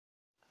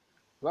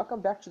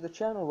Welcome back to the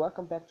channel.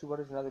 Welcome back to what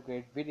is another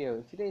great video.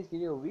 In today's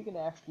video we're going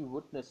to actually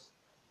witness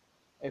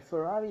a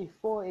Ferrari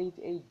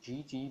 488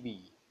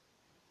 GTV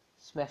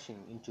smashing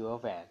into a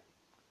van.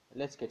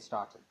 Let's get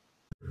started.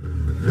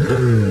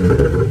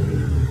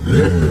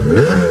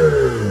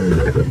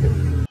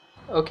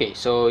 Okay,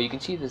 so you can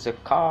see there's a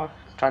car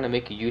trying to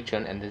make a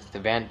U-turn and there's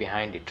the van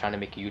behind it trying to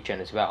make a U-turn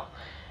as well.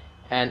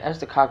 And as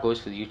the car goes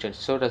for the U-turn,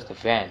 so does the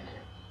van.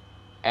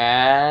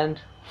 And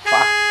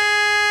fuck!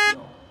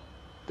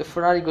 The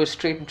Ferrari goes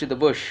straight into the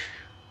bush.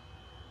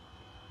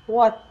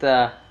 What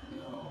the?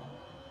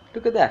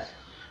 Look at that.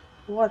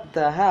 What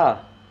the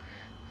hell?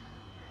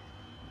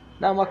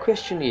 Now my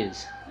question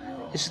is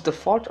it the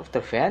fault of the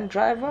van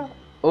driver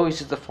or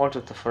is it the fault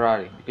of the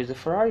Ferrari? Because the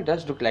Ferrari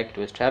does look like it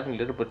was traveling a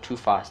little bit too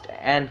fast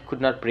and could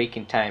not brake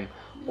in time,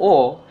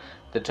 or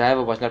the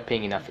driver was not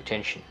paying enough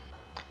attention.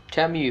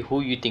 Tell me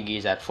who you think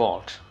is at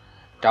fault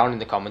down in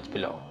the comments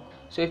below.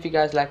 So if you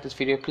guys like this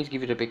video, please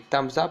give it a big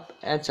thumbs up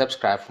and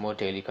subscribe for more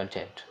daily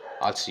content.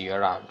 I'll see you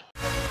around.